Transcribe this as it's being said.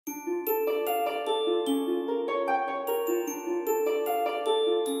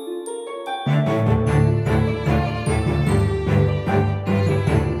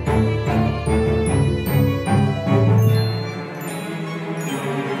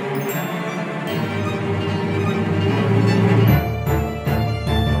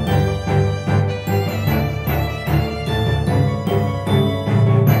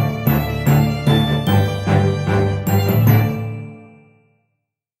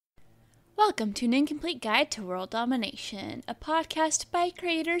Welcome to an incomplete guide to world domination, a podcast by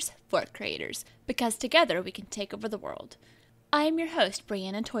creators for creators, because together we can take over the world. I am your host,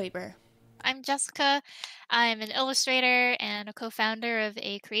 Brianna Toiber. I'm Jessica. I'm an illustrator and a co-founder of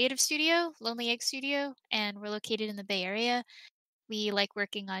a creative studio, Lonely Egg Studio, and we're located in the Bay Area. We like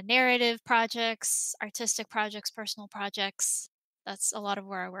working on narrative projects, artistic projects, personal projects. That's a lot of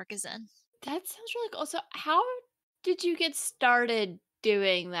where our work is in. That sounds really cool. So how did you get started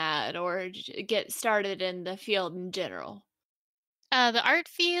doing that, or get started in the field in general? The art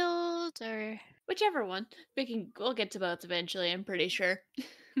field, or Whichever one. We'll get to both eventually, I'm pretty sure.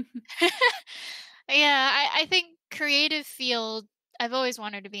 yeah, I think creative field. I've always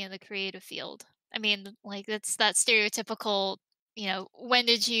wanted to be in the creative field. I mean, like it's that stereotypical. When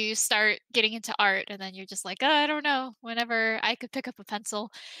did you start getting into art? And then you're just like, oh, I don't know. Whenever I could pick up a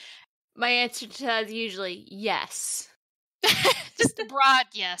pencil. My answer to that is usually yes. Just a broad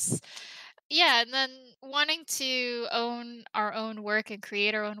yes. Yeah, and then wanting to own our own work and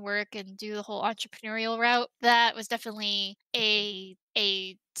create our own work and do the whole entrepreneurial route, that was definitely a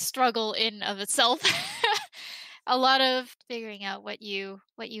struggle in of itself. A lot of figuring out what you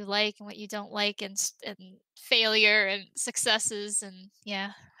like and what you don't like, and failure and successes, and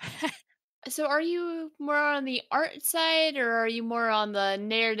yeah. So are you more on the art side, or are you more on the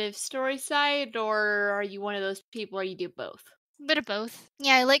narrative story side, or are you one of those people where you do both? Bit of both.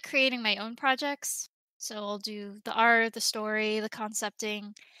 Yeah, I like creating my own projects. So I'll do the art, the story, the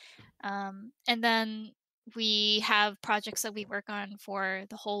concepting. And then we have projects that we work on for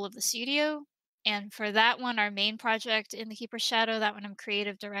the whole of the studio. And for that one, our main project in the Keeper's Shadow, that one I'm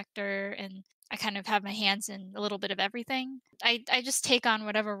creative director, and I kind of have my hands in a little bit of everything. I just take on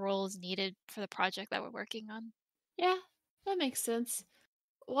whatever role is needed for the project that we're working on. Yeah, that makes sense.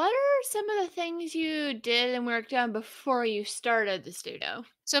 What are some of the things you did and worked on before you started the studio?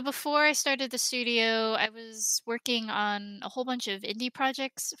 So before I started the studio, I was working on a whole bunch of indie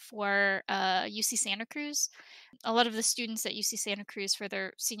projects for UC Santa Cruz. A lot of the students at UC Santa Cruz, for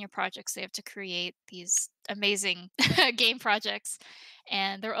their senior projects, they have to create these amazing game projects,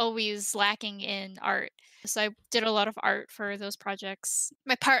 and they're always lacking in art. So I did a lot of art for those projects.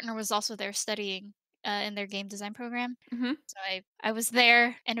 My partner was also there studying in their game design program. Hmm. So I was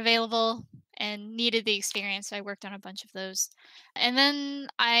there and available and needed the experience, so I worked on a bunch of those. And then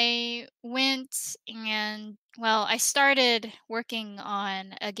I went and, well, I started working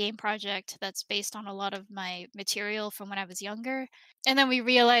on a game project that's based on a lot of my material from when I was younger. And then we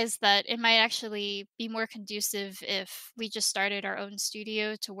realized that it might actually be more conducive if we just started our own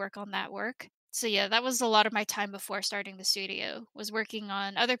studio to work on that work. So yeah, that was a lot of my time before starting the studio, was working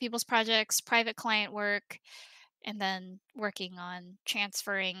on other people's projects, private client work, and then working on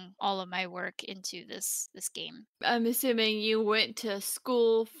transferring all of my work into this game. I'm assuming you went to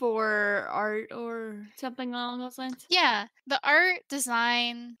school for art or something along those lines? Yeah, the art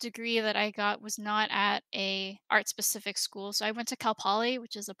design degree that I got was not at a art specific school. So I went to Cal Poly,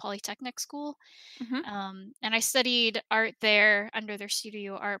 which is a polytechnic school. Hmm. And I studied art there under their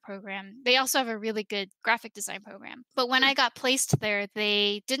studio art program. They also have a really good graphic design program. But when I got placed there,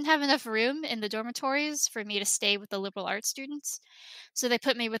 they didn't have enough room in the dormitories for me to stay with the liberal arts students. So they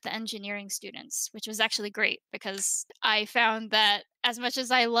put me with the engineering students, which was actually great because I found that as much as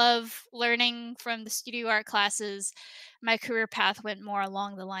I love learning from the studio art classes, my career path went more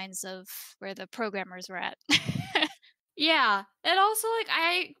along the lines of where the programmers were at. Yeah, and also like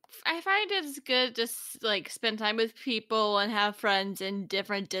I find it's good to like spend time with people and have friends in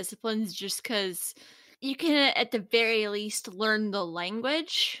different disciplines, just because you can at the very least learn the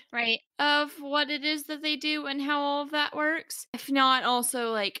language Right. of what it is that they do and how all of that works. If not,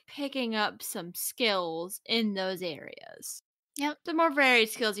 also like picking up some skills in those areas. Yep. The more varied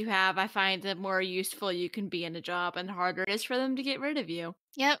skills you have, I find the more useful you can be in a job and the harder it is for them to get rid of you.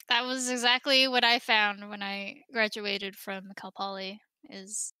 Yep. That was exactly what I found when I graduated from Cal Poly,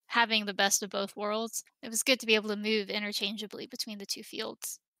 is having the best of both worlds. It was good to be able to move interchangeably between the two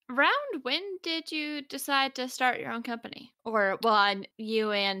fields. Around when did you decide to start your own company? Or, well,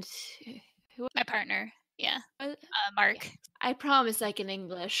 you and who? My partner. Yeah. Uh, yeah, Mark. I promise I can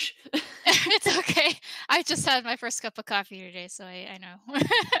English. It's okay. I just had my first cup of coffee today, so I know.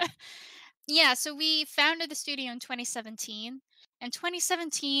 Yeah, so we founded the studio in 2017, and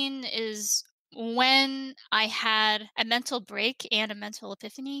 2017 is when I had a mental break and a mental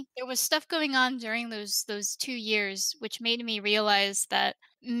epiphany. There was stuff going on during those 2 years which made me realize that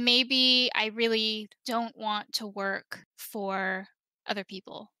maybe I really don't want to work for other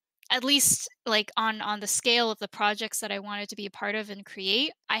people. at least like on the scale of the projects that I wanted to be a part of and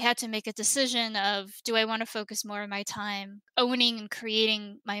create, I had to make a decision of, do I want to focus more of my time owning and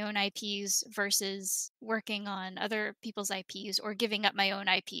creating my own IPs versus working on other people's IPs or giving up my own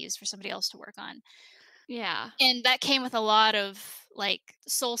IPs for somebody else to work on. Yeah, And that came with a lot of like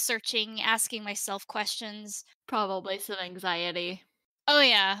soul searching, asking myself questions. probably some anxiety. Oh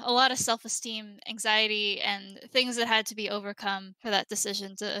yeah, a lot of self-esteem, anxiety, and things that had to be overcome for that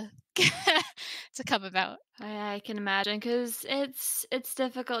decision to to come about. I can imagine because it's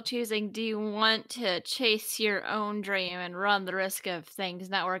difficult choosing. Do you want to chase your own dream and run the risk of things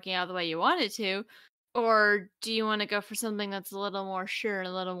not working out the way you wanted to, or do you want to go for something that's a little more sure and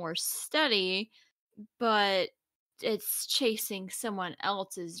a little more steady, but it's chasing someone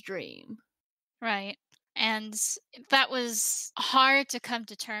else's dream? Right. And that was hard to come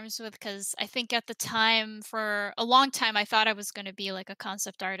to terms with because I think at the time, for a long time, I thought I was going to be like a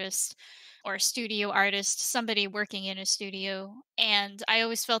concept artist or a studio artist, somebody working in a studio. And I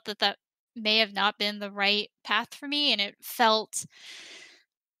always felt that that may have not been the right path for me. And it felt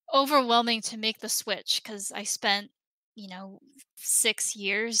overwhelming to make the switch because I spent, you know, 6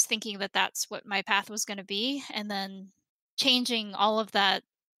 years thinking that that's what my path was going to be. And then changing all of that,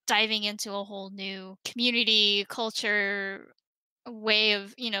 diving into a whole new community, culture, way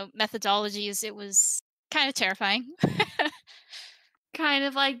of, methodologies. It was kind of terrifying. Kind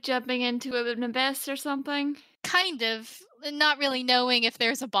of like jumping into an abyss or something. Kind of not really knowing if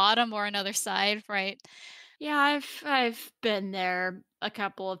there's a bottom or another side, right? Yeah, I've been there a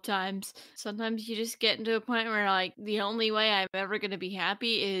couple of times. Sometimes you just get into a point where like the only way I'm ever going to be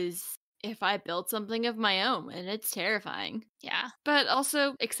happy is if I build something of my own, and it's terrifying, Yeah, but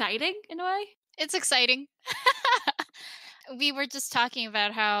also exciting in a way. it's exciting. We were just talking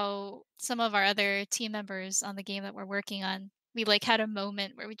about how some of our other team members on the game that we're working on, we like had a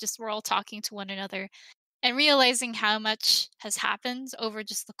moment where we just were all talking to one another and realizing how much has happened over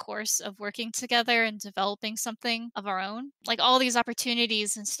just the course of working together and developing something of our own. Like all these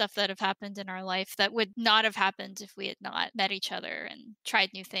opportunities and stuff that have happened in our life that would not have happened if we had not met each other and tried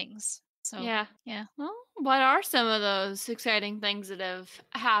new things. So, Yeah. yeah. Well, what are some of those exciting things that have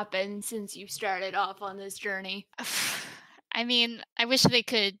happened since you started off on this journey? I mean, I wish they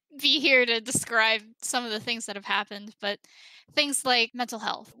could be here to describe some of the things that have happened, but things like mental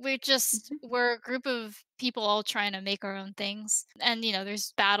health. Mhm. We're a group of people all trying to make our own things. And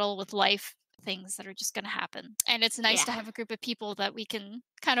there's battle with life things that are just going to happen. And it's nice Yeah. to have a group of people that we can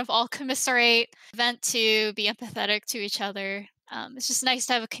kind of all commiserate, vent to, be empathetic to each other. It's just nice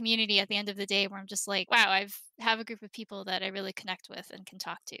to have a community at the end of the day where I'm just like, wow, I've have a group of people that I really connect with and can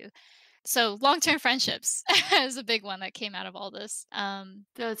talk to. So long-term friendships is a big one that came out of all this.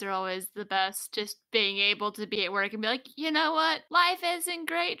 Those are always the best, just being able to be at work and be like, "You know what? Life isn't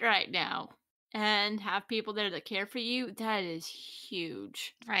great right now." And have people there that care for you, that is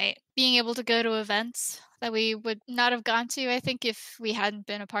huge. Right. Being able to go to events that we would not have gone to, I think, if we hadn't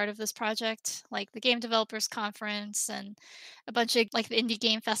been a part of this project, like the Game Developers Conference and a bunch of like the Indie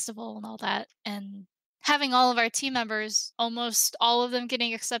Game Festival and all that. And having all of our team members, almost all of them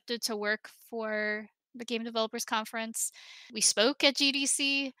getting accepted to work for the Game Developers Conference. We spoke at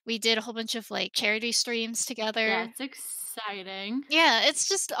GDC. We did a whole bunch of like charity streams together. That's exciting. Yeah, it's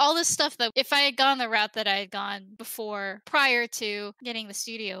just all this stuff that if I had gone the route that I had gone before, prior to getting the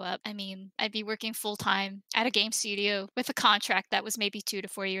studio up, I mean, I'd be working full time at a game studio with a contract that was maybe 2 to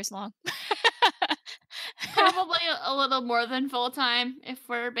 4 years long. Probably a little more than full time, if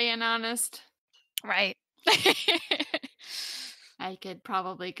we're being honest. Right. I could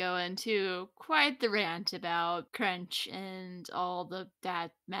probably go into quite the rant about crunch and all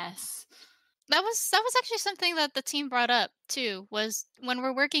that mess. That was actually something that the team brought up too, was when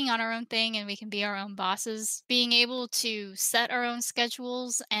we're working on our own thing and we can be our own bosses, being able to set our own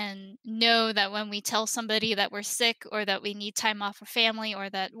schedules and know that when we tell somebody that we're sick or that we need time off for family or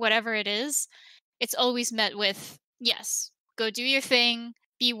that whatever it is, it's always met with, "Yes, go do your thing,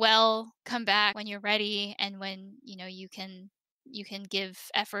 be well, come back when you're ready and when, you can give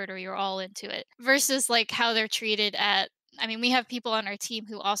effort or you're all into it." Versus, like, how they're treated at I mean, we have people on our team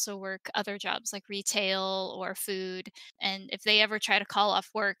who also work other jobs like retail or food, and if they ever try to call off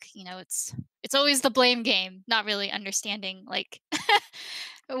work, it's always the blame game, not really understanding, like,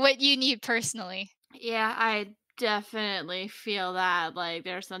 what you need personally. Yeah, I definitely feel that. Like,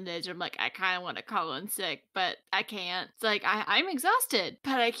 there are some days where I'm like, I kind of want to call in sick, but I can't. It's like, I'm exhausted,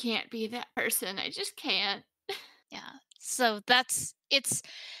 but I can't be that person. I just can't. Yeah. So it's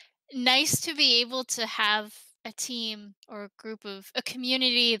nice to be able to have a team or a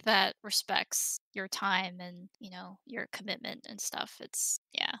community that respects your time and, your commitment and stuff. It's,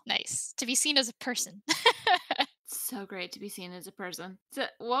 yeah, nice to be seen as a person. So great to be seen as a person. So,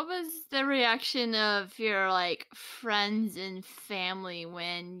 what was the reaction of your like friends and family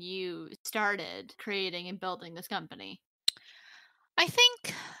when you started creating and building this company? I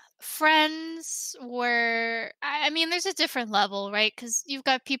think friends were I mean, there's a different level, right? Because you've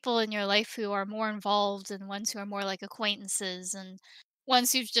got people in your life who are more involved and ones who are more like acquaintances and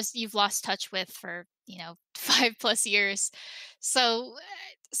ones you've lost touch with for, 5 plus years. So,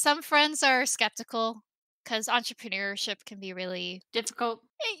 some friends are skeptical because entrepreneurship can be really Difficult,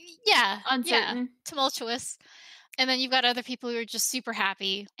 yeah, yeah, uncertain. tumultuous. And then you've got other people who are just super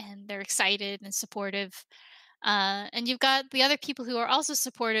happy and they're excited and supportive. And you've got the other people who are also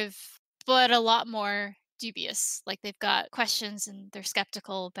supportive, but a lot more dubious. Like they've got questions and they're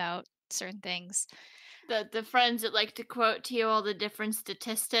skeptical about certain things. The friends that like to quote to you all the different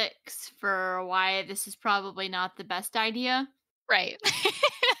statistics for why this is probably not the best idea. Right.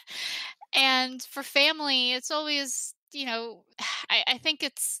 And for family, it's always, I think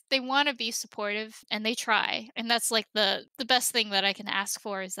they want to be supportive and they try. And that's like the best thing that I can ask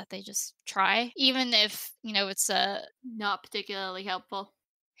for is that they just try. Even if, it's a Not particularly helpful.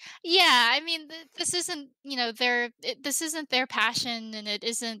 yeah, I mean, this isn't, this isn't their passion, and it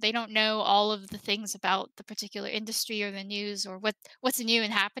isn't. They don't know all of the things about the particular industry or the news or what's new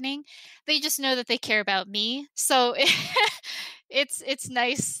and happening. They just know that they care about me. So it's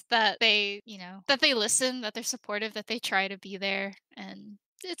nice that that they listen, that they're supportive, that they try to be there, and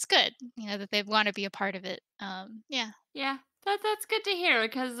it's good, that they want to be a part of it. Yeah, Yeah, that's good to hear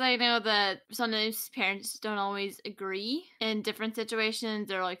because I know that sometimes parents don't always agree in different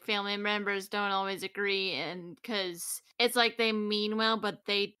situations, or like family members don't always agree, and because it's like they mean well, but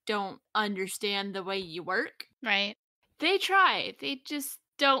they don't understand the way you work. right. They try. They just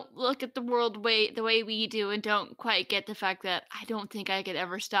don't look at the world the way we do, and don't quite get the fact that I don't think I could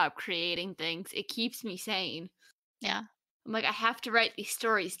ever stop creating things. It keeps me sane. Yeah, I'm like, I have to write these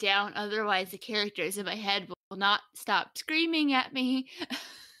stories down, otherwise the characters in my head will not stop screaming at me.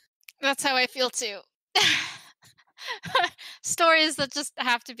 that's how I feel too. Stories that just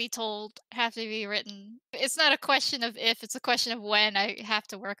have to be told, have to be written. It's not a question of if, it's a question of when I have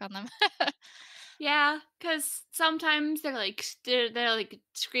to work on them. Yeah, because sometimes they're like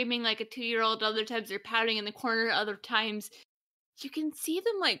screaming like a 2-year-old. Other times they're pouting in the corner. Other times you can see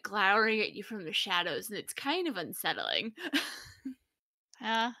them like glowering at you from the shadows, and it's kind of unsettling.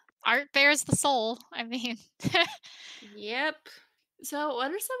 Yeah. Art bears the soul. I mean, Yep. So,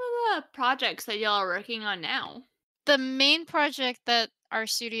 what are some of the projects that y'all are working on now? the main project that our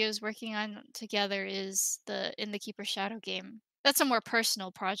studio is working on together is the In the Keeper Shadow game. That's a more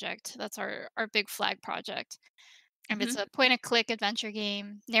personal project. That's our big flag project. And it's Hmm. a point and click adventure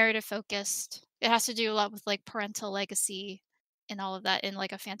game, narrative focused. It has to do a lot with like parental legacy and all of that in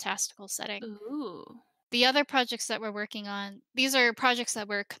like a fantastical setting. Ooh. The other projects that we're working on, these are projects that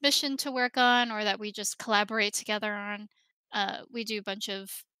we're commissioned to work on or that we just collaborate together on. We do a bunch of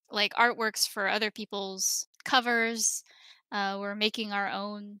like artworks for other people's covers. We're making our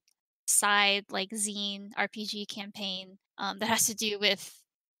own side like zine RPG campaign that has to do with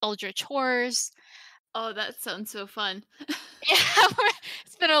eldritch horrors. Oh, that sounds so fun. Yeah,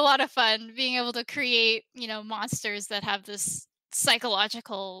 it's been a lot of fun being able to create, monsters that have this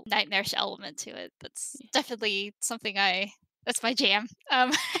psychological nightmarish element to it. That's definitely something that's my jam.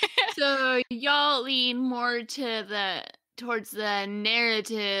 So y'all lean more towards the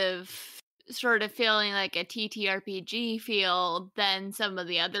narrative sort of feeling like a TTRPG feel than some of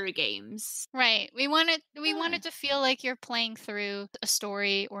the other games. Right. We wanted Yeah. to feel like you're playing through a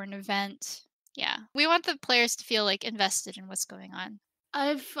story or an event. Yeah. We want the players to feel like invested in what's going on.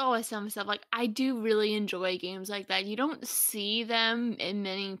 I've always told myself like I do really enjoy games like that. You don't see them in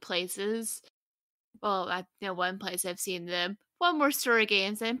many places. Well, I know one place I've seen them. One more story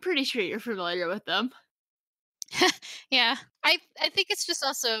games. I'm pretty sure you're familiar with them. Yeah. I think it's just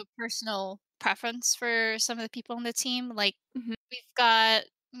also personal preference for some of the people on the team. Like Mhm. we've got,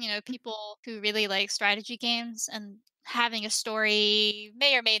 people who really like strategy games and having a story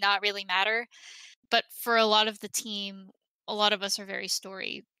may or may not really matter. But for a lot of the team, a lot of us are very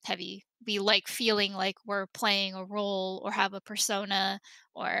story heavy. We like feeling like we're playing a role or have a persona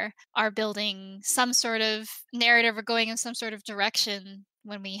or are building some sort of narrative or going in some sort of direction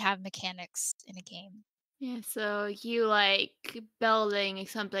when we have mechanics in a game. Yeah, so you like building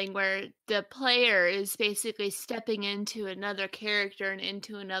something where the player is basically stepping into another character and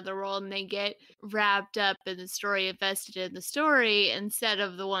into another role, and they get wrapped up in the story, invested in the story, instead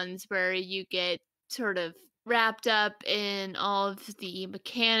of the ones where you get sort of wrapped up in all of the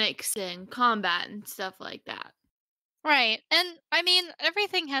mechanics and combat and stuff like that. Right. And I mean,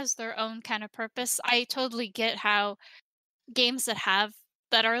 everything has their own kind of purpose. I totally get how games that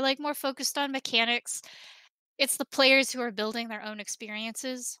are like more focused on mechanics, it's the players who are building their own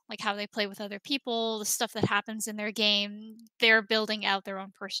experiences, like how they play with other people, the stuff that happens in their game. They're building out their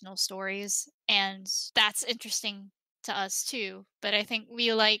own personal stories, and that's interesting to us too. But I think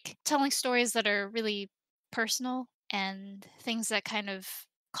we like telling stories that are really personal and things that kind of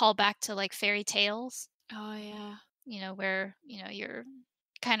call back to like fairy tales, Oh yeah. where, you're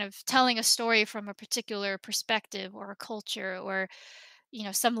kind of telling a story from a particular perspective or a culture or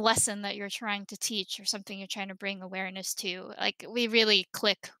some lesson that you're trying to teach or something you're trying to bring awareness to. Like we really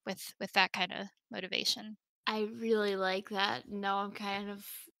click with that kind of motivation. I really like that. Now I'm kind of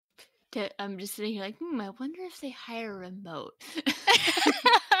I'm just sitting here like, I wonder if they hire remote.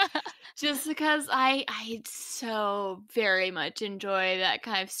 Just because I so very much enjoy that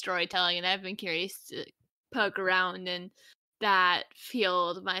kind of storytelling, and I've been curious to poke around in that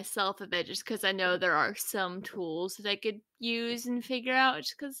field myself a bit, just because I know there are some tools that I could use and figure out.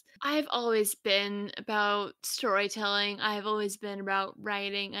 Just because I've always been about storytelling, I've always been about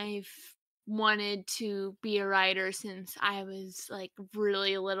writing. I've wanted to be a writer since I was like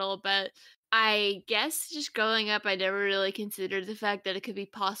really little, but I guess just growing up, I never really considered the fact that it could be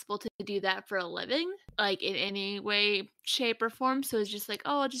possible to do that for a living, like in any way, shape, or form. So it's just like,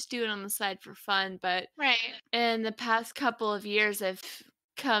 oh, I'll just do it on the side for fun. But Right. in the past couple of years, I've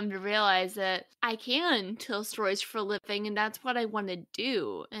come to realize that I can tell stories for a living, and that's what I want to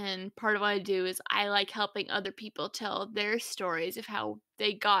do. And part of what I do is I like helping other people tell their stories of how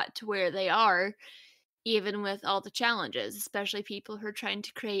they got to where they are, even with all the challenges, especially people who are trying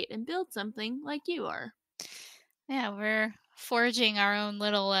to create and build something like you are. Yeah, we're forging our own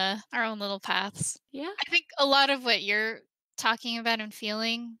little paths. Yeah. I think a lot of what you're talking about and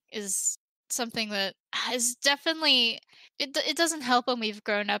feeling is something that is definitely it doesn't help when we've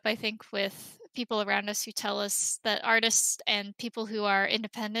grown up, I think, with people around us who tell us that artists and people who are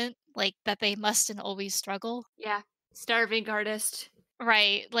independent, like that they must and always struggle. Yeah. Starving artist.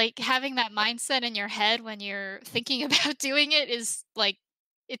 Right. Like having that mindset in your head when you're thinking about doing it is like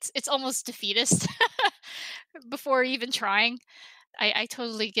it's almost defeatist before even trying. I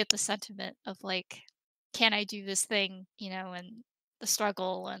totally get the sentiment of like, can I do this thing, and the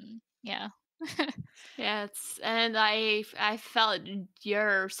struggle and yeah. Yeah, and I felt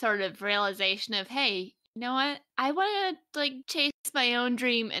your sort of realization of, hey, you know what? I want to like chase my own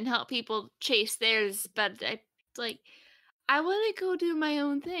dream and help people chase theirs, but I want to go do my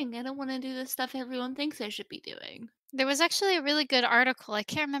own thing. I don't want to do the stuff everyone thinks I should be doing. There was actually a really good article. I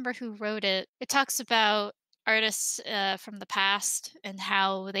can't remember who wrote it. It talks about artists from the past and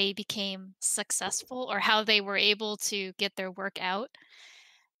how they became successful or how they were able to get their work out.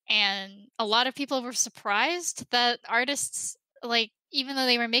 And a lot of people were surprised that artists, like, even though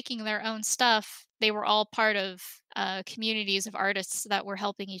they were making their own stuff, they were all part of communities of artists that were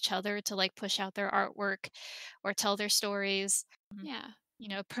helping each other to like push out their artwork or tell their stories, Yeah.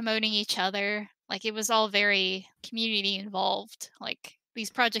 promoting each other. Like it was all very community involved. Like these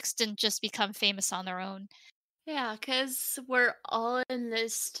projects didn't just become famous on their own. Yeah, because we're all in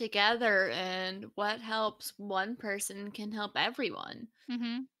this together, and what helps one person can help everyone.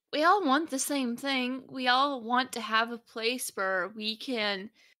 Hmm. We all want the same thing. We all want to have a place where we can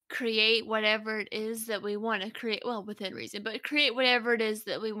create whatever it is that we want to create. Well, within reason, but create whatever it is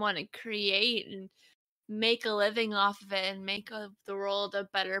that we want to create and make a living off of it and make the world a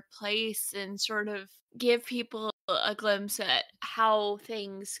better place and sort of give people a glimpse at how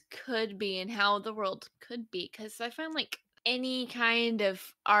things could be and how the world could be. Because I find like any kind of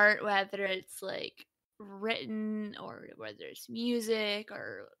art, whether it's like written or whether it's music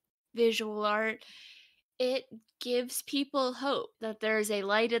or visual art, it gives people hope that there's a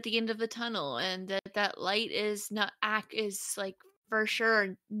light at the end of the tunnel and that that light is not act is like for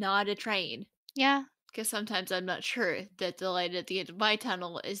sure not a train. Yeah. 'Cause sometimes I'm not sure that the light at the end of my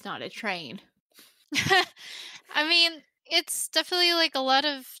tunnel is not a train. I mean, it's definitely like a lot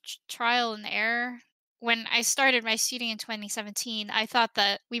of trial and error. When I started my studio in 2017, I thought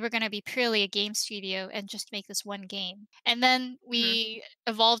that we were going to be purely a game studio and just make this one game. And then Mhm. we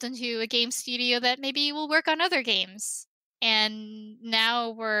evolved into a game studio that maybe will work on other games. And now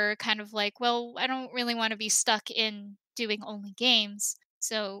we're kind of like, well, I don't really want to be stuck in doing only games.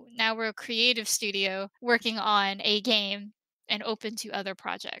 So now we're a creative studio working on a game and open to other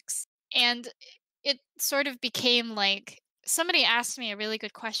projects. And it sort of became like somebody asked me a really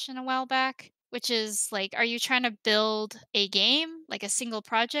good question a while back. which is like, are you trying to build a game, like a single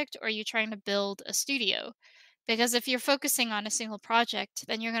project, or are you trying to build a studio? Because if you're focusing on a single project,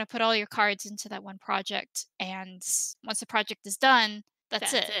 then you're going to put all your cards into that one project. And once the project is done,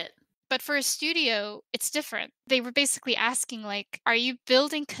 that's That's it. it. But for a studio, it's different. They were basically asking, like, are you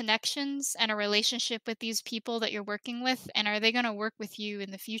building connections and a relationship with these people that you're working with? And are they going to work with you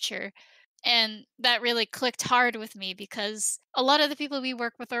in the future? And that really clicked hard with me because a lot of the people we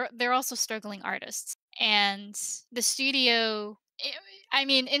work with they're also struggling artists. And the studio I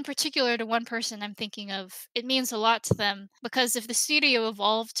mean, in particular to one person I'm thinking of, it means a lot to them because if the studio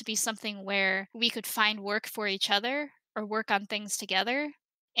evolved to be something where we could find work for each other or work on things together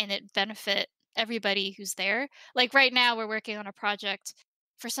and it benefit everybody who's there. Like right now we're working on a project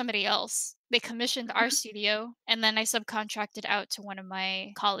for somebody else. They commissioned our Mhm. studio and then I subcontracted out to one of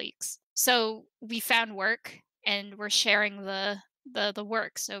my colleagues. So we found work and we're sharing the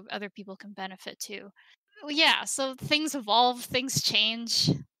work so other people can benefit too. Well, yeah, so things evolve, things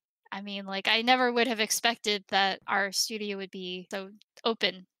change. I mean, like I never would have expected that our studio would be so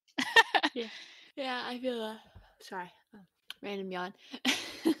open. Yeah. Yeah, I feel sorry. Random yawn.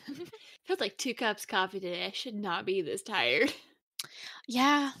 Felt like 2 cups coffee today. I should not be this tired.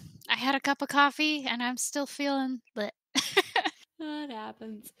 Yeah, I had a cup of coffee and I'm still feeling lit. That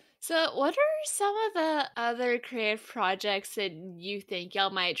happens. So, what are some of the other creative projects that you think y'all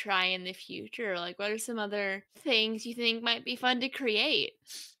might try in the future? Like, what are some other things you think might be fun to create?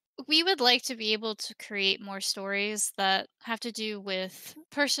 We would like to be able to create more stories that have to do with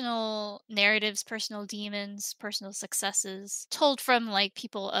personal narratives, personal demons, personal successes, told from like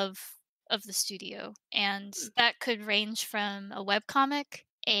people of the studio. And Mm. that could range from a webcomic,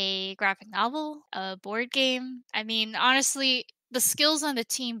 a graphic novel, a board game. I mean, honestly, the skills on the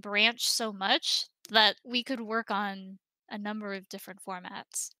team branch so much that we could work on a number of different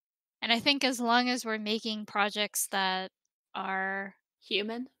formats. And I think as long as we're making projects that are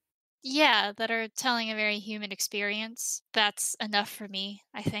Human? yeah, that are telling a very human experience. That's enough for me,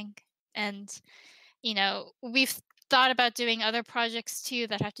 I think. And, we've thought about doing other projects too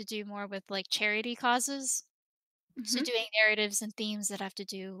that have to do more with like charity causes. So Hmm. doing narratives and themes that have to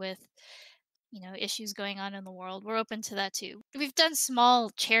do with, issues going on in the world. We're open to that too. We've done small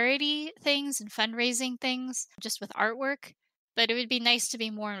charity things and fundraising things just with artwork, but it would be nice to be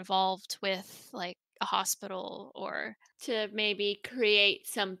more involved with like a hospital or To maybe create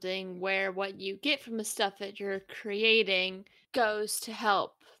something where what you get from the stuff that you're creating goes to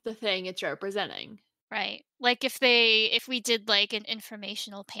help the thing it's representing. right. Like if we did like an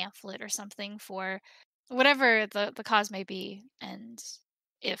informational pamphlet or something for whatever the cause may be, and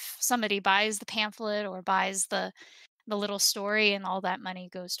if somebody buys the pamphlet or buys the little story and all that money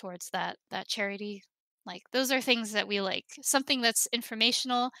goes towards that charity, like those are things that we like. Something that's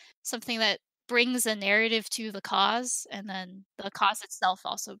informational, something that brings a narrative to the cause and then the cause itself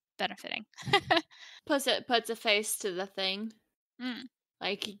also benefiting. Puts a face to the thing. Mm,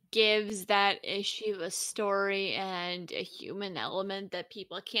 Like, it gives that issue a story and a human element that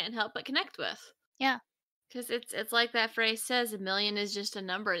people can't help but connect with. yeah. Because it's like that phrase says, "A million is just a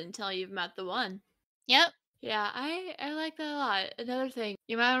number until you've met the one." Yep. Yeah, I like that a lot. Another thing,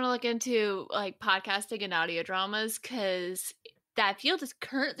 you might want to look into like podcasting and audio dramas because that field is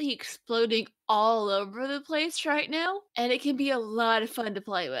currently exploding all over the place right now, and it can be a lot of fun to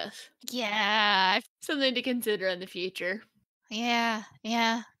play with. Yeah. Something to consider in the future. Yeah,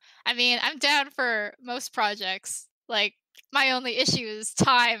 yeah. I mean, I'm down for most projects. Like, my only issue is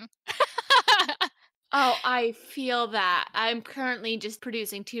time. Oh, I feel that. I'm currently just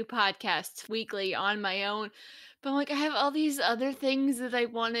producing 2 podcasts weekly on my own, but I'm like, I have all these other things that I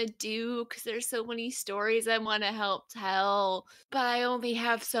wanna do because there's so many stories I wanna help tell, but I only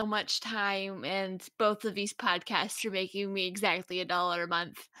have so much time, and both of these podcasts are making me exactly $1 a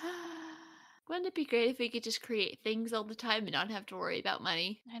month. Wouldn't it be great if we could just create things all the time and not have to worry about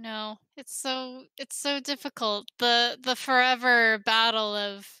money? I know. It's so difficult. The forever battle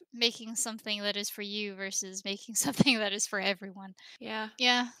of making something that is for you versus making something that is for everyone. Yeah.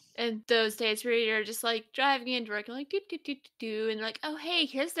 Yeah. And those days where you're just like driving into work and like do do do do do and like, oh hey,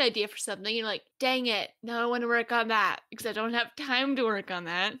 here's the idea for something. You're like, dang it, now I want to work on that because I don't have time to work on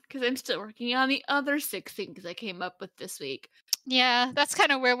that because I'm still working on the other 6 things I came up with this week. Yeah, that's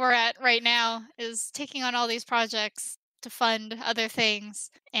kind of where we're at right now is taking on all these projects to fund other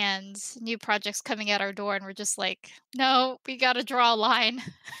things and new projects coming at our door and we're just like, "No, we got to draw a line."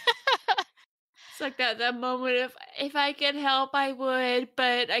 It's like that moment of if I could help, I would,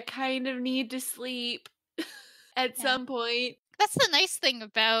 but I kind of need to sleep at Yeah. some point. That's the nice thing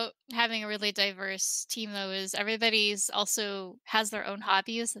about having a really diverse team, though, is everybody's also has their own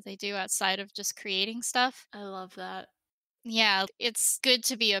hobbies that they do outside of just creating stuff. I love that. Yeah, it's good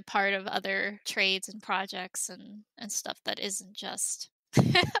to be a part of other trades and projects and stuff that isn't just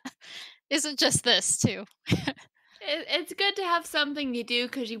isn't just this too. It's good to have something you do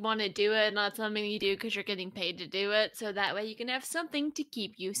because you want to do it, not something you do because you're getting paid to do it. So that way you can have something to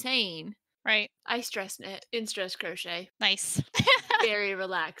keep you sane. Right. I stress knit in stress crochet. Nice. Very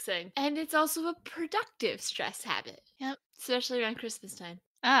relaxing. And it's also a productive stress habit, Yep. especially around Christmas time.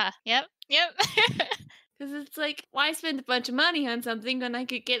 Ah, yep. Yep. Because it's like, why spend a bunch of money on something when I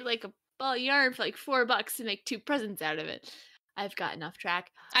could get like a ball of yarn for like $4 to make two presents out of it? I've gotten off track.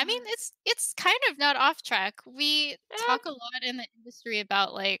 I mean, it's kind of not off track. We Eh, talk a lot in the industry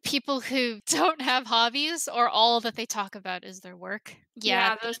about like people who don't have hobbies or all that they talk about is their work.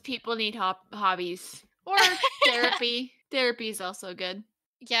 Yeah. yeah, those people need hobbies or therapy. Therapy is also good.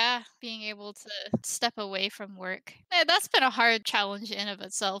 Yeah, being able to step away from work. That's been a hard challenge in of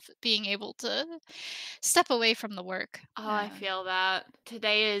itself, being able to step away from the work. Oh, I feel that.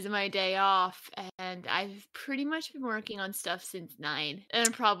 Today is my day off, and I've pretty much been working on stuff since 9. And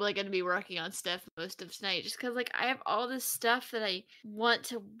I'm probably going to be working on stuff most of tonight just because, like, I have all this stuff that I want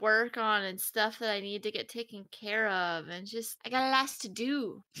to work on and stuff that I need to get taken care of. And just, I got lots to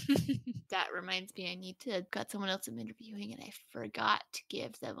do. That reminds me, I need to got someone else I'm interviewing, and I forgot to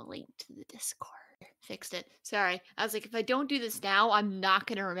give them a link to the Discord. Fixed it. Sorry. I was like, if I don't do this now, I'm not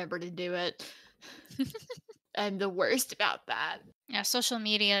going to remember to do it. I'm the worst about that. Yeah, social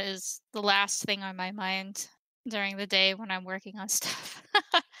media is the last thing on my mind during the day when I'm working on stuff.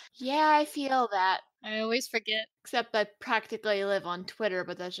 Yeah, I feel that. I always forget. Except I practically live on Twitter,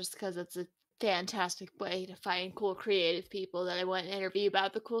 but that's just because it's a fantastic way to find cool creative people that I want to interview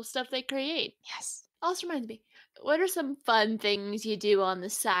about the cool stuff they create. Yes. Also reminds me, what are some fun things you do on the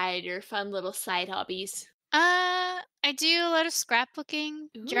side or fun little side hobbies? I do a lot of scrapbooking,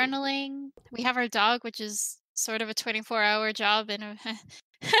 Ooh. journaling. We have our dog, which is sort of a 24-hour job in a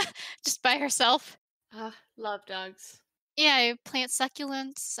just by herself. Ah, love dogs. Yeah, I plant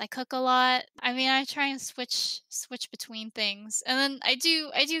succulents. I cook a lot. I mean, I try and switch between things. And then I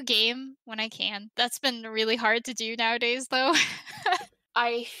do game when I can. That's been really hard to do nowadays though.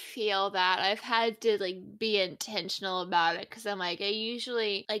 I feel that. I've had to like be intentional about it because I'm like, I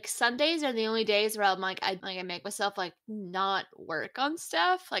usually like Sundays are the only days where I make myself like not work on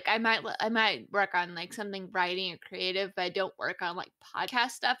stuff. Like I might work on like something writing or creative, but I don't work on like podcast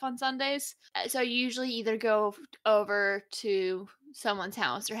stuff on Sundays. So I usually either go over to someone's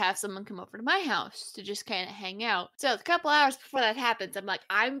house or have someone come over to my house to just kind of hang out. So a couple hours before that happens, I'm like,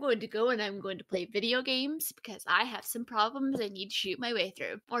 I'm going to go and I'm going to play video games because I have some problems I need to shoot my way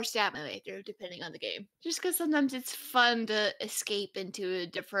through or stab my way through, depending on the game. Just because sometimes it's fun to escape into a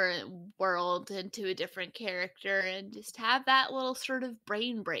different world, into a different character, and just have that little sort of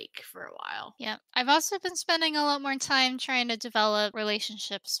brain break for a while. Yeah. I've also been spending a lot more time trying to develop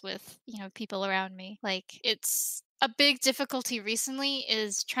relationships with, people around me. Like it's a big difficulty recently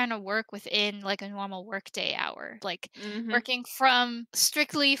is trying to work within like a normal workday hour. Like Mm-hmm. working from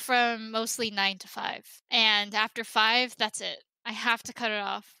strictly from mostly 9 to 5. And after 5, that's it. I have to cut it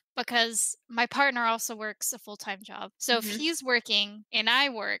off because my partner also works a full-time job. So if Mm-hmm. he's working and I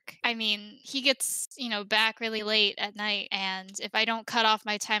work, I mean, he gets, back really late at night and if I don't cut off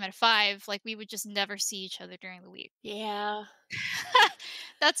my time at 5, like we would just never see each other during the week. Yeah.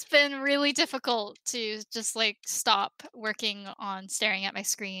 That's been really difficult to just like stop working on staring at my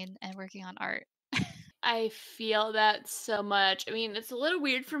screen and working on art. I feel that so much. I mean, it's a little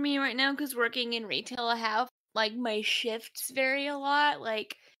weird for me right now because working in retail, I have like my shifts vary a lot.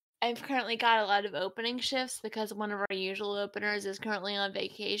 Like, I've currently got a lot of opening shifts because one of our usual openers is currently on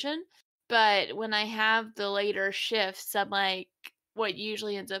vacation. But when I have the later shifts, I'm like, what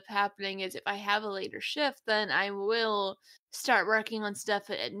usually ends up happening is if I have a later shift, then I will start working on stuff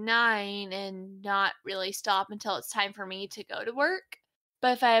at 9 and not really stop until it's time for me to go to work.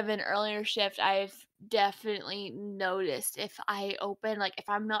 But if I have an earlier shift, I've definitely noticed if I open like, if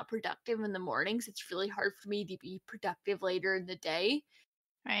I'm not productive in the mornings, it's really hard for me to be productive later in the day,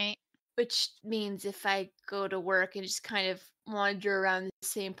 Right. which means if I go to work and just kind of wander around the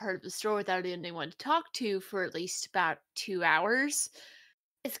same part of the store without anyone to talk to for at least about 2 hours,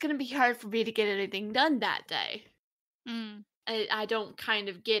 it's gonna be hard for me to get anything done that day. Mm. I don't kind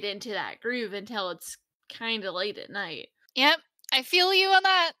of get into that groove until it's kinda late at night, Yep. I feel you on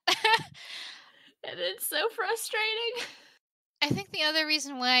that. and it's so frustrating. I think the other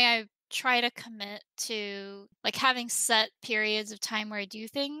reason why I've try to commit to like having set periods of time where I do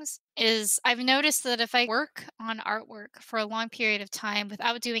things is I've noticed that if I work on artwork for a long period of time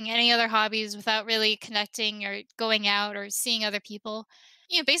without doing any other hobbies, without really connecting or going out or seeing other people,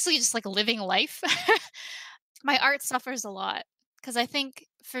 basically just like living life, my art suffers a lot. Because I think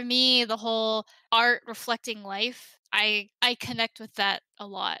for me, the whole art reflecting life, I connect with that a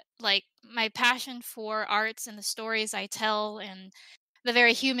lot. Like my passion for arts and the stories I tell and the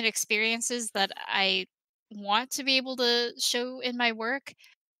very human experiences that I want to be able to show in my work,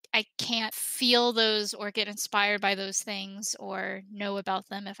 I can't feel those or get inspired by those things or know about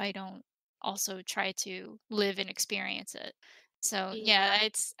them if I don't also try to live and experience it. So, Yeah. yeah,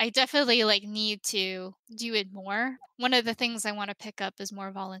 I definitely like need to do it more. One of the things I want to pick up is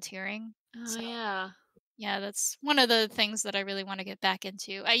more volunteering. Oh, So, yeah. yeah, that's one of the things that I really want to get back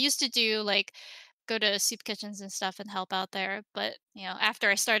into. I used to do like go to soup kitchens and stuff and help out there, but after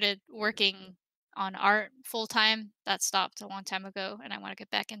I started working on art full time, that stopped a long time ago and I want to get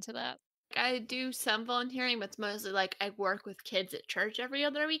back into that. I do some volunteering, but it's mostly like I work with kids at church every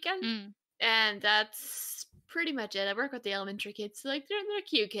other weekend. Mm, And that's pretty much it. I work with the elementary kids. So, like they're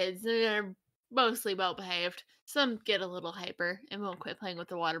cute kids. They're mostly well behaved. Some get a little hyper and won't quit playing with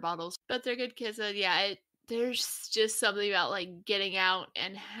their water bottles, but they're good kids. So yeah, there's just something about like getting out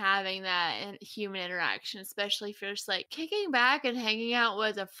and having that human interaction, especially if you're just like kicking back and hanging out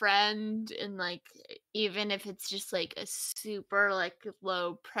with a friend, and like even if it's just like a super like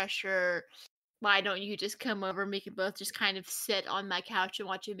low pressure, why don't you just come over and we can both just kind of sit on my couch and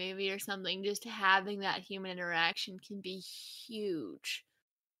watch a movie or something? Just having that human interaction can be huge.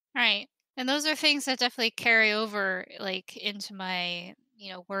 right. And those are things that definitely carry over like into my,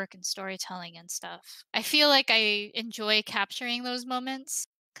 work and storytelling and stuff. I feel like I enjoy capturing those moments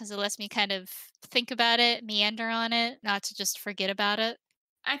because it lets me kind of think about it, meander on it, not to just forget about it.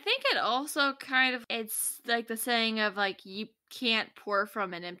 I think it also kind of it's like the saying of like you can't pour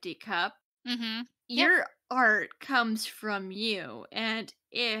from an empty cup. Mhm. Yep. Your art comes from you, and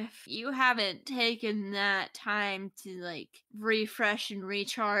if you haven't taken that time to like refresh and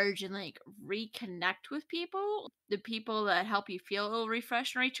recharge and like reconnect with people, the people that help you feel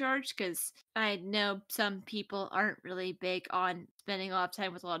refreshed and recharged, because I know some people aren't really big on spending a lot of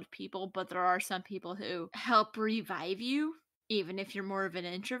time with a lot of people, but there are some people who help revive you even if you're more of an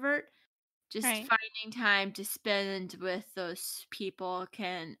introvert. Just Right. finding time to spend with those people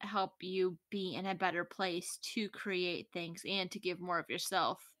can help you be in a better place to create things and to give more of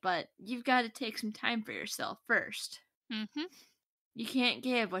yourself. But you've got to take some time for yourself first. Mhm. You can't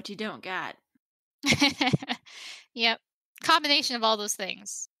give what you don't got. Yep. Combination of all those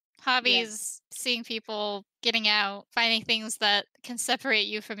things. Yeah. Hobbies, seeing people, getting out, finding things that can separate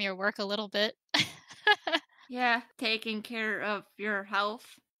you from your work a little bit. Yeah. Taking care of your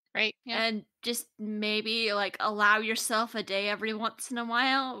health Right? Yep. and just maybe like allow yourself a day every once in a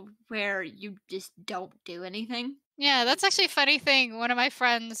while where you just don't do anything. Yeah, that's actually a funny thing. One of my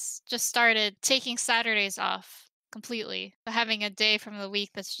friends just started taking Saturdays off completely, having a day from the week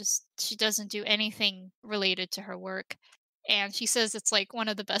that's just she doesn't do anything related to her work. And she says it's like one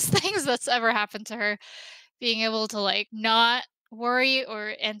of the best things that's ever happened to her, being able to like not worry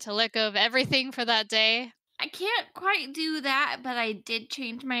or and to let go of everything for that day. I can't quite do that, but I did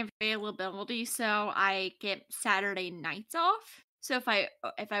change my availability so I get Saturday nights off. So if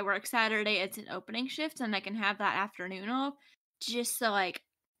I work Saturday, it's an opening shift and I can have that afternoon off just so like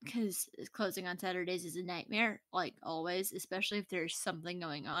cuz closing on Saturdays is a nightmare like always, especially if there's something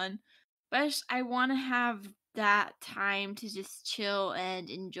going on. But I want to have that time to just chill and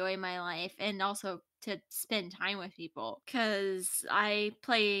enjoy my life and also to spend time with people cuz I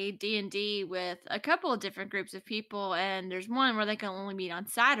play D&D with a couple of different groups of people, and there's one where they can only meet on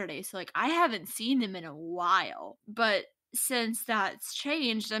Saturday. So like I haven't seen them in a while. But since that's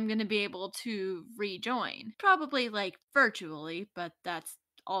changed, I'm going to be able to rejoin. Probably like virtually, but that's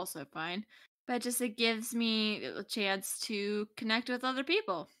also fine. But just it gives me a chance to connect with other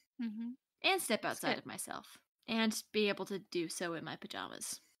people Mhm. and step It's outside good. of myself and be able to do so in my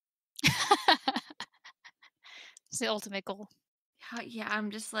pajamas. It's the ultimate goal. Yeah,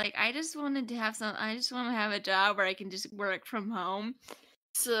 I'm just like, I just wanted to have some, I just want to have a job where I can just work from home.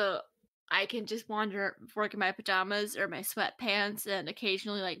 So I can just wander, work in my pajamas or my sweatpants and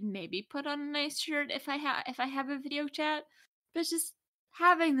occasionally like maybe put on a nice shirt if I have a video chat. But just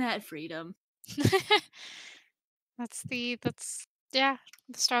having that freedom. That's yeah,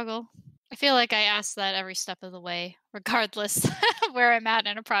 the struggle. I feel like I ask that every step of the way, regardless of where I'm at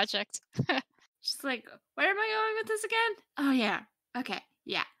in a project. Just like, where am I going with this again? Oh yeah. Okay.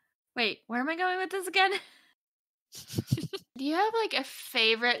 Yeah. Wait, where am I going with this again? Do you have like a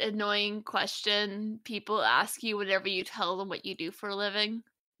favorite annoying question people ask you whenever you tell them what you do for a living?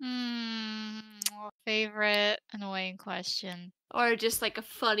 Favorite annoying question. Or just like a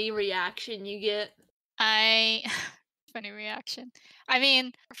funny reaction you get? I funny reaction. I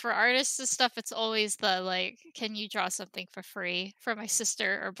mean, for artists and stuff, it's always the like, can you draw something for free for my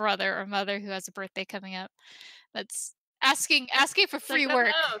sister or brother or mother who has a birthday coming up? That's asking for It's like, free oh work.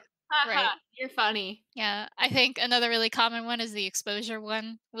 no, haha, Right. you're funny. Yeah. I think another really common one is the exposure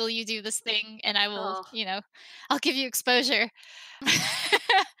one. Will you do this thing? And I will, Oh, I'll give you exposure.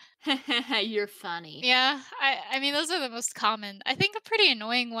 you're funny. Yeah, I mean, those are the most common. I think a pretty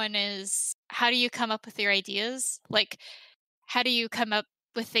annoying one is how do you come up with your ideas? Like, how do you come up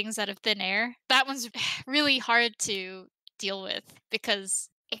with things out of thin air? That one's really hard to deal with because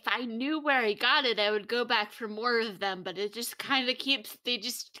If I knew where he got it, I would go back for more of them, but it just kind of keeps, they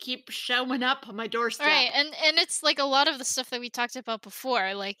just keep showing up on my right, doorstep. and it's like a lot of the stuff that we talked about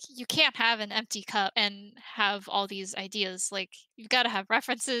before. Like, you can't have an empty cup and have all these ideas. Like, you've got to have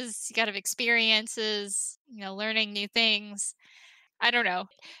references, you got to have experiences, learning new things. I don't know.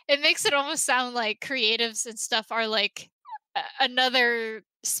 It makes it almost sound like creatives and stuff are like another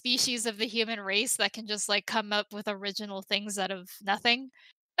species of the human race that can just like come up with original things out of nothing.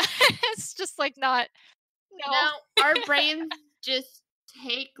 It's just like not no. No, our brains just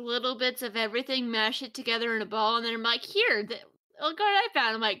take little bits of everything, mash it together in a ball, and then I'm like, "Here, look what I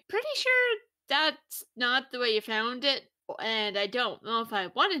found." I'm like, "Pretty sure that's not the way you found it, and I don't know if I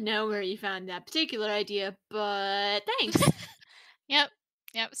want to know where you found that particular idea, but thanks." Yep.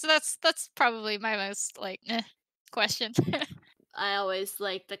 Yep. So that's probably my most like question. I always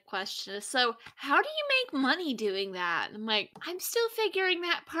like the question. So, how do you make money doing that? I'm like, I'm still figuring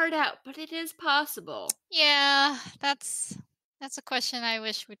that part out, but it is possible. Yeah, that's a question I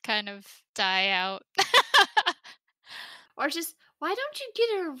wish would kind of die out. Or just, why don't you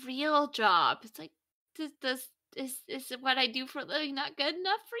get a real job? It's like, does is what I do for a living not good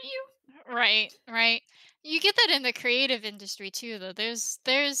enough for you? Right, right. You get that in the creative industry too, though.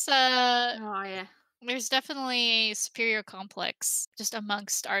 Oh yeah. There's definitely a superior complex just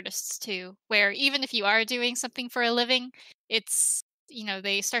amongst artists too, where even if you are doing something for a living, it's,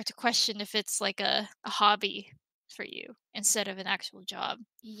 they start to question if it's like a hobby for you instead of an actual job.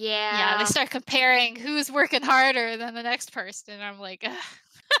 Yeah, they Yeah. start comparing who's working harder than the next person. And I'm like,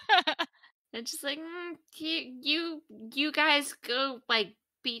 ugh. It's just like, you guys go like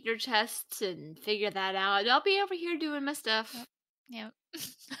beat your chests and figure that out. I'll be over here doing my Yep. stuff. Yep.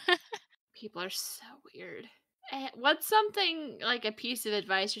 People are so weird. What's something like a piece of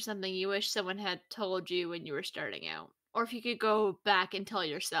advice or something you wish someone had told you when you were starting out? Or if you could go back and tell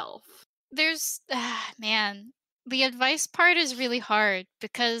yourself. Man, the advice part is really hard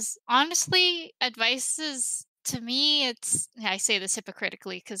because honestly, advice is to me, I say this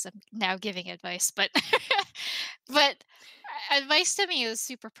hypocritically because I'm now giving advice, but but advice to me is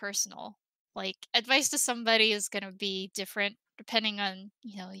super personal. Like, advice to somebody is going to be different depending on,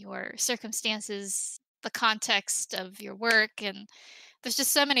 your circumstances, the context of your work, and there's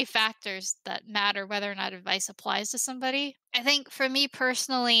just so many factors that matter whether or not advice applies to somebody. I think for me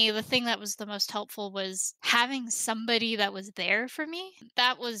personally, the thing that was the most helpful was having somebody that was there for me.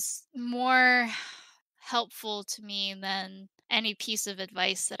 That was more helpful to me than any piece of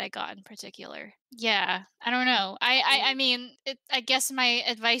advice that I got in particular. Yeah, I don't know. I mean, I guess my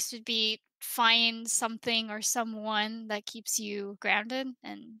advice would be find something or someone that keeps you grounded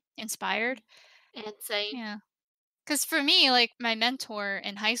and inspired. Insane. Yeah. Because for me, like my mentor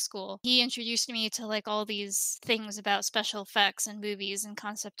in high school, he introduced me to like all these things about special effects and movies and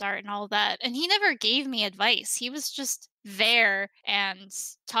concept art and all that. And he never gave me advice. He was just there and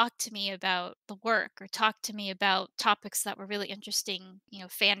talked to me about the work or talked to me about topics that were really interesting,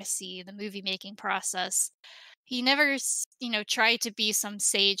 fantasy, the movie making process. He never, tried to be some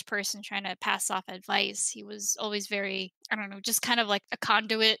sage person trying to pass off advice. He was always very, I don't know, just kind of like a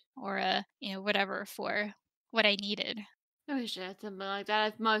conduit or a, whatever for what I needed. I wish I had something like that.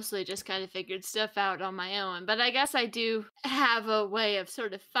 I've mostly just kind of figured stuff out on my own, but I guess I do have a way of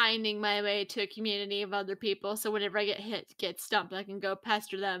sort of finding my way to a community of other people. So whenever I get stumped, I can go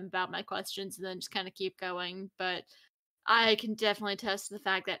pester them about my questions and then just kind of keep going. But I can definitely attest to the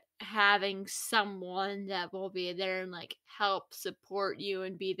fact that having someone that will be there and like help support you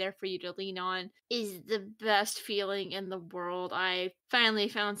and be there for you to lean on is the best feeling in the world. I finally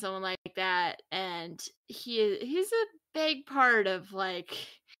found someone like that, and he's a big part of like,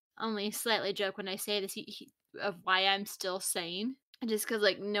 only slightly joke when I say this, of why I'm still sane. Just because,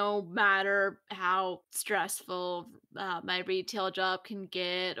 like, no matter how stressful my retail job can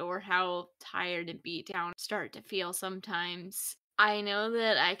get or how tired and beat down start to feel sometimes, I know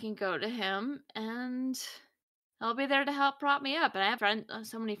that I can go to him and he'll be there to help prop me up. And I have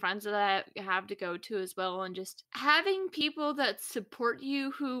so many friends that I have to go to as well. And just having people that support you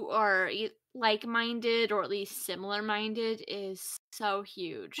who are like minded or at least similar minded is so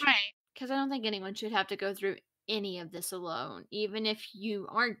huge. Right. Because I don't think anyone should have to go through any of this alone. Even if you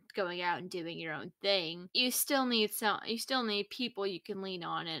aren't going out and doing your own thing, you still need people you can lean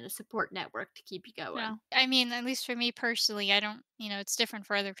on and a support network to keep you going. No. I mean, at least for me personally, I don't, it's different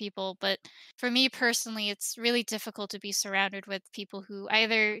for other people, but for me personally, it's really difficult to be surrounded with people who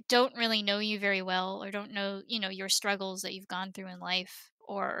either don't really know you very well or don't know, your struggles that you've gone through in life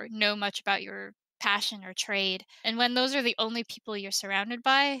or know much about your passion or trade. And when those are the only people you're surrounded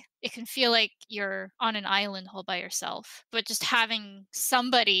by, it can feel like you're on an island all by yourself. But just having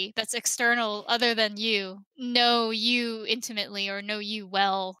somebody that's external other than you know you intimately or know you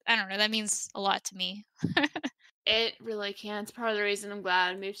well, I don't know, that means a lot to me. It really can. It's part of the reason I'm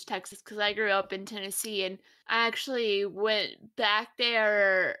glad I moved to Texas because I grew up in Tennessee and I actually went back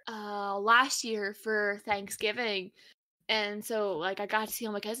there last year for Thanksgiving. And so, like, I got to see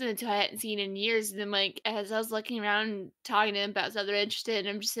all my cousins who I hadn't seen in years. And then, like, as I was looking around and talking to them about stuff they're interested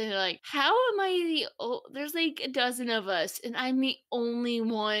in, I'm just sitting there like, how am I there's like a dozen of us, and I'm the only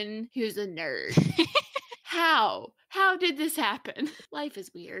one who's a nerd. How? How did this happen? Life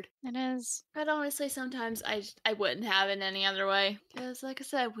is weird. It is. But honestly, sometimes I wouldn't have it any other way. Because, like I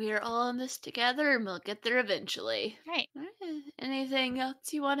said, we're all in this together and we'll get there eventually. Right. Anything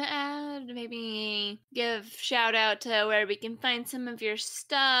else you want to add? Maybe give shout out to where we can find some of your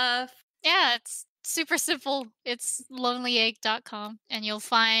stuff. Yeah, it's super simple. It's lonelyegg.com and you'll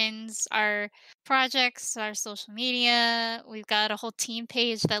find our projects, our social media. We've got a whole team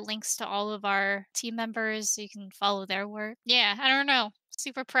page that links to all of our team members so you can follow their work. Yeah, I don't know.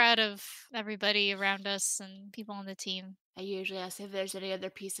 Super proud of everybody around us and people on the team. I usually ask if there's any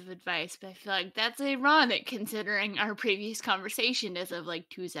other piece of advice, but I feel like that's ironic considering our previous conversation as of like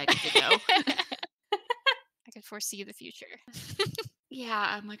 2 seconds ago. I could foresee the future.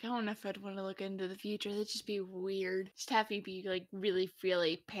 Yeah, I'm like, I don't know if I'd want to look into the future. That'd just be weird. Just have me be like really,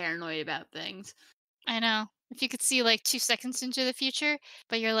 really paranoid about things. I know. If you could see like 2 seconds into the future,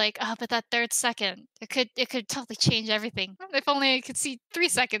 but you're like, oh, but that third second, it could totally change everything. If only I could see 3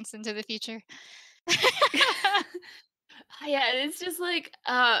 seconds into the future. Yeah, it's just like,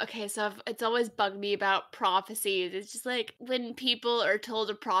 okay, so it's always bugged me about prophecies. It's just like when people are told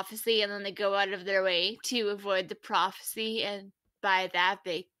a prophecy and then they go out of their way to avoid the prophecy, and by that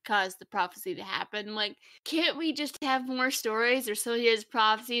they cause the prophecy to happen. Like, can't we just have more stories or somebody has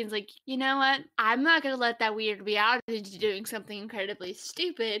prophecy and it's like, you know what? I'm not gonna let that weird me out into doing something incredibly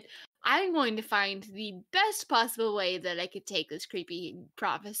stupid. I'm going to find the best possible way that I could take this creepy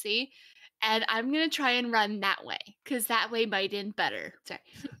prophecy and I'm gonna try and run that way, because that way might end better. Sorry.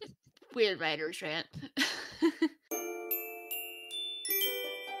 Weird writer's rant.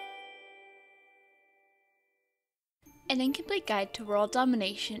 An Incomplete Guide to World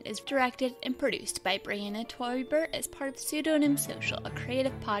Domination is directed and produced by Brianna Toiber as part of Pseudonym Social, a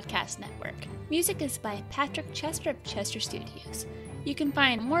creative podcast network. Music is by Patrick Chester of Chester Studios. You can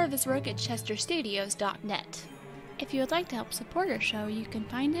find more of his work at chesterstudios.net. If you would like to help support our show, you can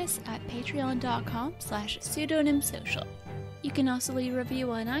find us at patreon.com/pseudonymsocial. You can also leave a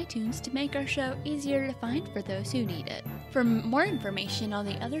review on iTunes to make our show easier to find for those who need it. For more information on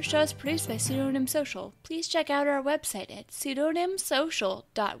the other shows produced by Pseudonym Social, please check out our website at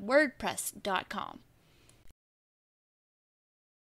pseudonymsocial.wordpress.com.